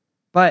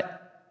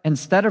 But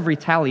instead of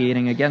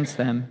retaliating against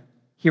them,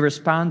 he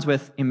responds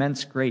with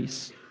immense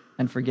grace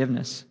and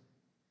forgiveness.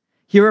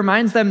 He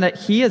reminds them that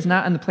he is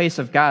not in the place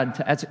of God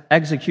to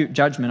execute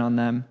judgment on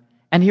them,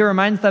 and he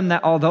reminds them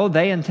that although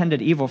they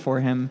intended evil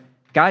for him,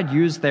 God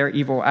used their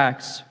evil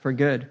acts for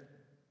good.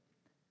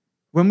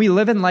 When we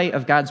live in light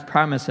of God's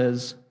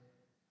promises,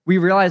 we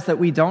realize that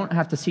we don't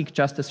have to seek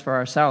justice for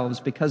ourselves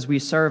because we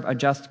serve a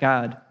just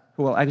God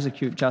who will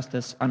execute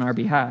justice on our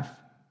behalf.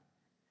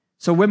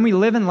 So when we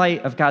live in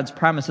light of God's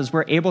promises,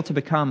 we're able to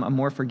become a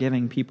more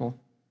forgiving people.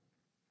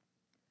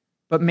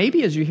 But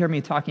maybe as you hear me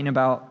talking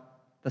about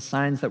the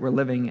signs that we're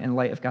living in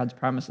light of God's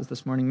promises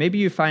this morning, maybe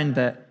you find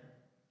that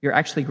you're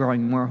actually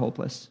growing more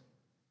hopeless.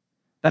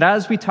 That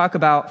as we talk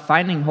about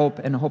finding hope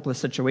in hopeless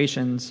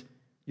situations,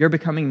 you're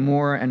becoming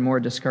more and more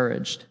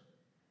discouraged.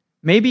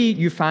 Maybe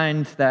you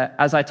find that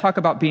as I talk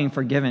about being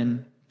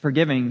forgiving,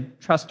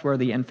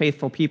 trustworthy, and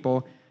faithful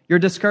people, you're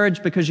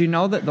discouraged because you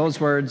know that those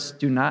words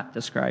do not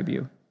describe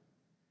you.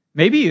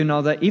 Maybe you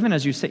know that even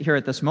as you sit here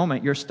at this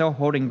moment, you're still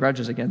holding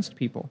grudges against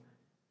people.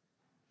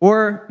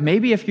 Or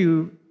maybe if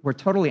you were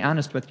totally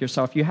honest with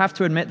yourself, you have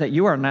to admit that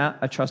you are not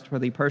a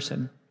trustworthy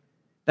person,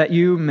 that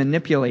you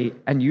manipulate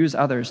and use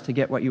others to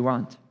get what you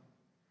want.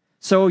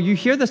 So you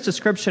hear this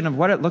description of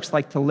what it looks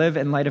like to live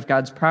in light of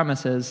God's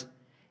promises,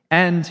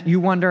 and you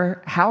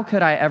wonder, how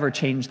could I ever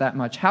change that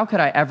much? How could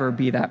I ever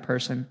be that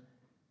person?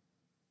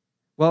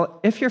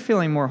 Well, if you're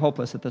feeling more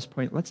hopeless at this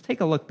point, let's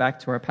take a look back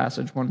to our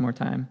passage one more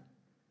time.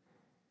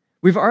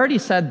 We've already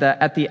said that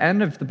at the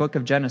end of the book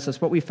of Genesis,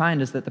 what we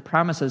find is that the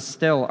promises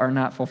still are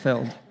not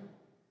fulfilled.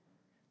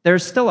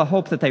 There's still a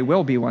hope that they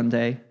will be one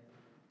day,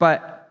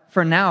 but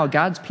for now,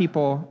 God's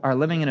people are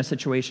living in a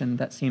situation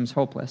that seems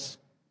hopeless.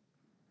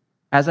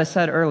 As I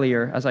said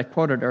earlier, as I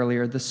quoted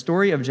earlier, the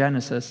story of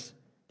Genesis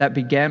that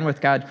began with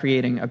God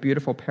creating a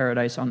beautiful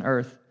paradise on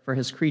earth for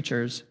his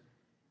creatures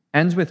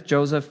ends with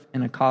Joseph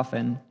in a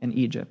coffin in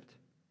Egypt,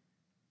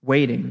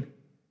 waiting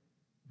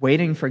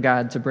for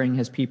God to bring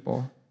his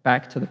people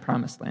back to the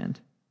promised land.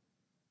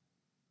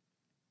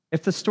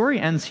 If the story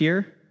ends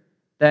here,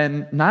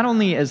 then not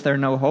only is there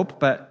no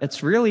hope, but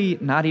it's really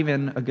not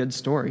even a good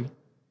story.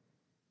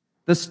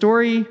 The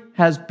story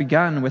has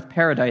begun with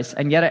paradise,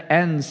 and yet it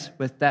ends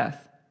with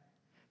death.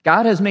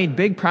 God has made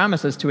big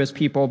promises to his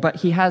people, but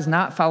he has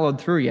not followed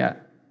through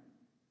yet.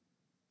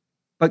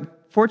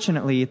 But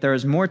fortunately, there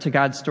is more to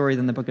God's story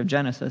than the book of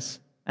Genesis.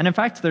 And in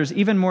fact, there's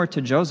even more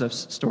to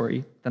Joseph's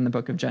story than the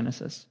book of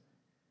Genesis.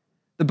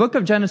 The book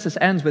of Genesis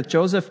ends with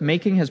Joseph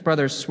making his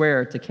brothers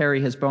swear to carry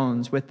his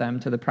bones with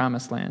them to the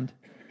promised land.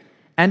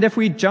 And if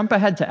we jump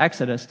ahead to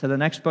Exodus, to the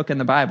next book in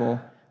the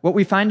Bible, what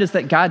we find is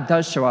that God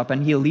does show up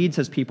and he leads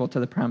his people to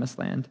the promised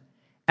land.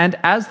 And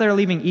as they're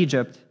leaving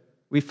Egypt,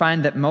 we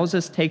find that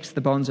Moses takes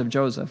the bones of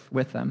Joseph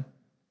with them.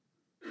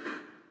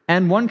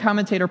 And one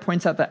commentator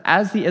points out that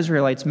as the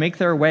Israelites make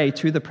their way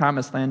to the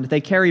promised land, they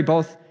carry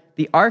both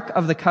the Ark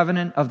of the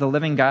Covenant of the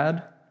living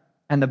God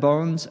and the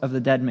bones of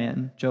the dead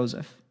man,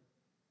 Joseph.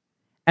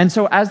 And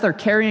so as they're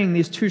carrying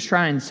these two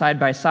shrines side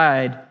by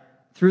side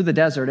through the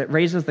desert, it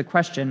raises the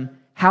question,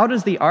 how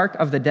does the Ark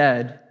of the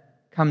dead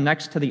come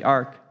next to the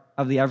Ark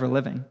of the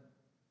ever-living?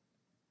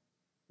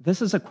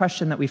 This is a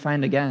question that we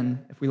find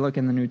again if we look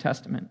in the New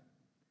Testament.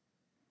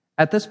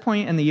 At this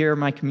point in the year,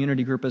 my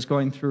community group is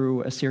going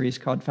through a series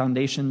called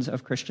Foundations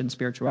of Christian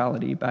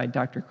Spirituality by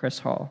Dr. Chris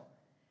Hall.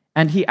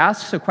 And he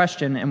asks a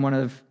question in one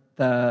of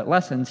the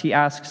lessons. He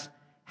asks,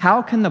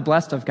 how can the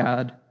blessed of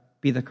God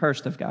be the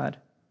cursed of God?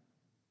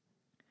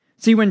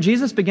 See, when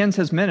Jesus begins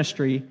his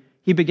ministry,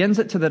 he begins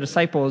it to the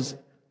disciples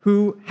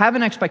who have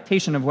an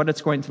expectation of what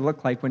it's going to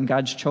look like when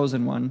God's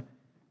chosen one,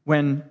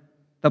 when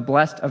the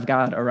blessed of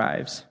God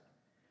arrives.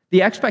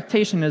 The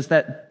expectation is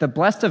that the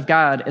blessed of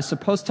God is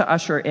supposed to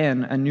usher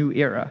in a new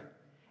era.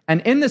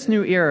 And in this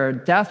new era,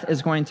 death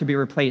is going to be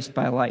replaced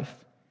by life.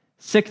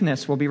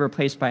 Sickness will be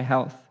replaced by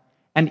health.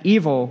 And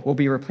evil will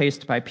be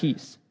replaced by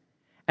peace.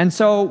 And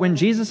so when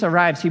Jesus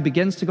arrives, he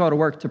begins to go to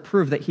work to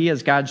prove that he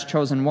is God's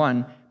chosen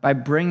one by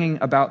bringing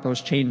about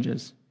those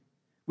changes.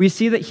 We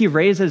see that he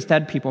raises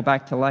dead people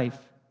back to life.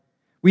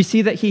 We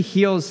see that he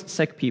heals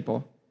sick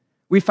people.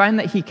 We find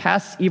that he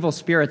casts evil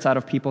spirits out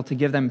of people to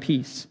give them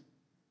peace.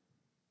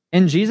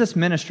 In Jesus'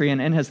 ministry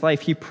and in his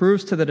life, he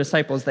proves to the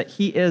disciples that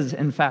he is,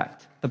 in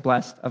fact, the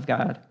blessed of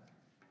God.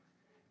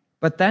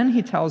 But then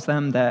he tells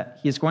them that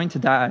he is going to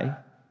die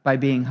by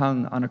being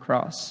hung on a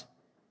cross.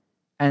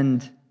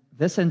 And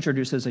this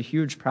introduces a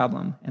huge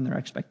problem in their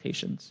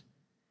expectations.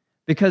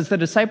 Because the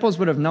disciples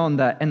would have known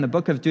that in the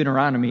book of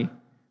Deuteronomy,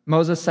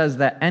 Moses says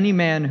that any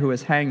man who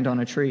is hanged on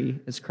a tree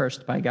is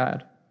cursed by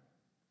God.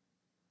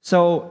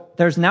 So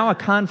there's now a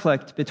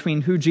conflict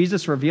between who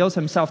Jesus reveals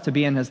himself to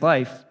be in his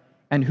life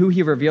and who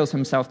he reveals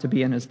himself to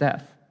be in his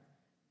death.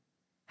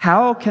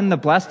 How can the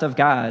blessed of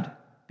God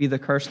be the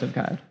cursed of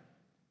God?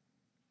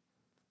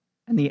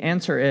 And the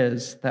answer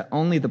is that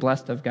only the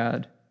blessed of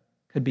God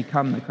could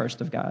become the cursed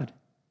of God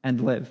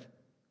and live.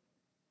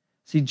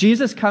 See,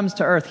 Jesus comes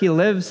to earth, he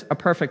lives a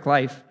perfect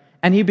life,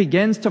 and he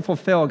begins to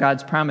fulfill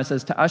God's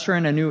promises to usher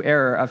in a new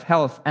era of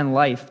health and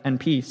life and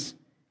peace.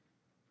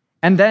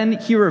 And then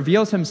he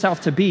reveals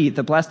himself to be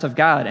the blessed of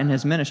God in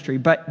his ministry,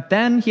 but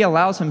then he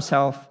allows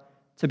himself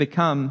to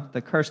become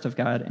the cursed of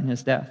God in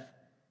his death.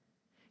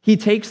 He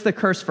takes the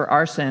curse for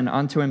our sin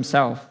onto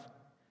himself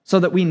so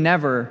that we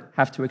never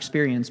have to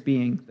experience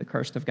being the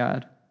cursed of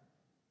God.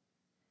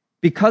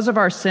 Because of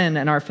our sin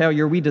and our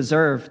failure, we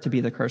deserve to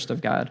be the cursed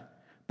of God,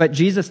 but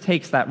Jesus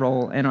takes that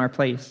role in our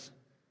place.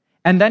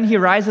 And then he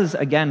rises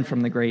again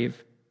from the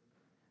grave.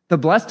 The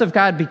blessed of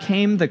God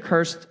became the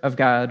cursed of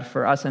God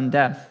for us in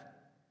death.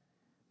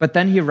 But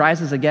then he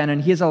rises again,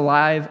 and he is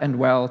alive and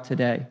well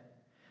today.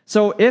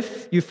 So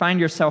if you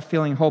find yourself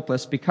feeling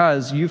hopeless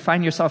because you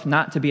find yourself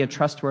not to be a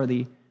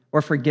trustworthy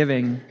or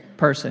forgiving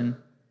person,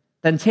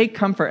 then take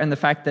comfort in the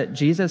fact that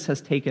Jesus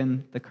has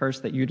taken the curse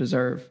that you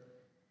deserve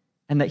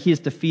and that he has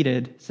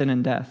defeated sin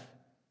and death.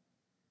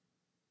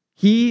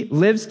 He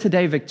lives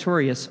today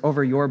victorious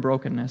over your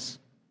brokenness.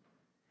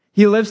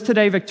 He lives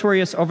today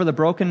victorious over the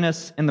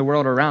brokenness in the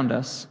world around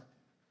us.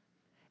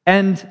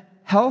 And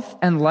health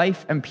and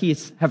life and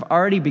peace have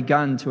already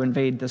begun to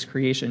invade this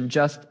creation,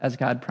 just as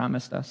God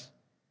promised us.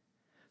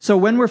 So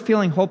when we're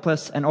feeling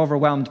hopeless and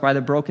overwhelmed by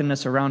the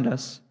brokenness around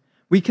us,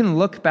 we can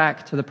look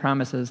back to the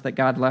promises that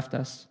God left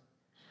us.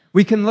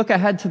 We can look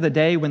ahead to the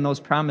day when those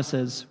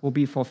promises will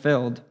be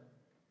fulfilled.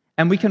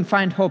 And we can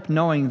find hope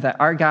knowing that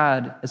our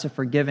God is a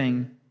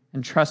forgiving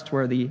and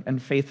trustworthy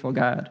and faithful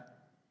God,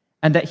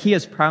 and that he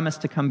has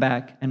promised to come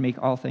back and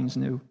make all things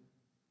new.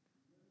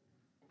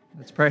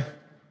 Let's pray.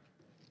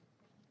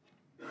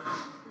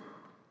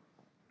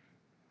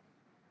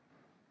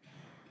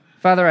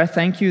 Father, I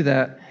thank you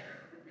that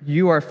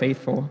you are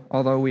faithful,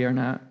 although we are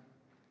not.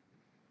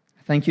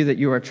 I thank you that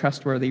you are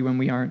trustworthy when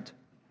we aren't.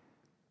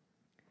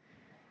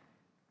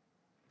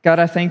 God,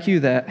 I thank you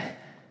that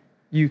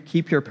you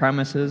keep your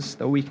promises,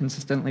 though we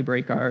consistently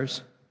break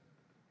ours.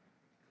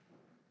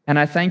 And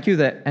I thank you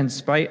that in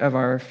spite of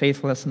our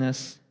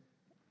faithlessness,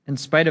 in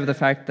spite of the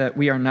fact that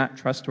we are not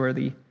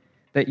trustworthy,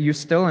 that you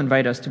still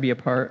invite us to be a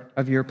part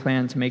of your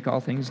plan to make all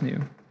things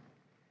new.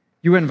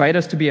 You invite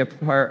us to be a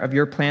part of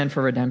your plan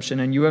for redemption,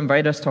 and you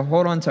invite us to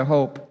hold on to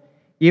hope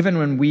even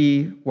when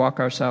we walk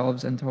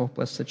ourselves into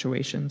hopeless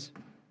situations.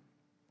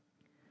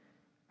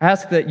 I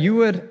ask that you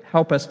would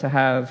help us to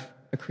have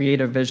a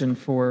creative vision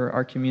for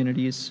our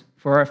communities,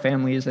 for our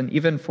families, and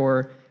even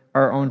for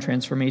our own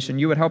transformation.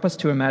 You would help us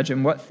to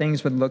imagine what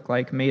things would look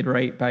like made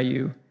right by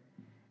you,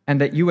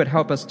 and that you would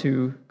help us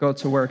to go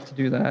to work to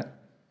do that,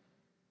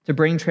 to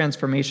bring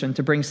transformation,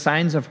 to bring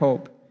signs of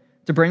hope,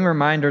 to bring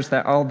reminders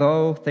that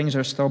although things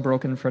are still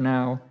broken for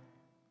now,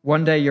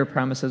 one day your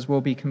promises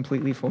will be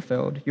completely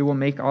fulfilled. You will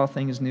make all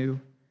things new.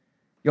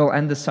 You'll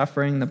end the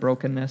suffering, the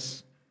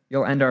brokenness.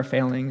 You'll end our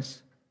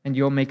failings, and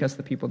you'll make us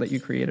the people that you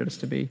created us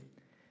to be.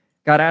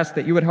 God, I ask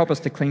that you would help us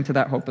to cling to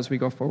that hope as we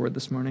go forward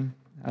this morning.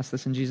 I ask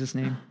this in Jesus'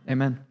 name.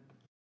 Amen.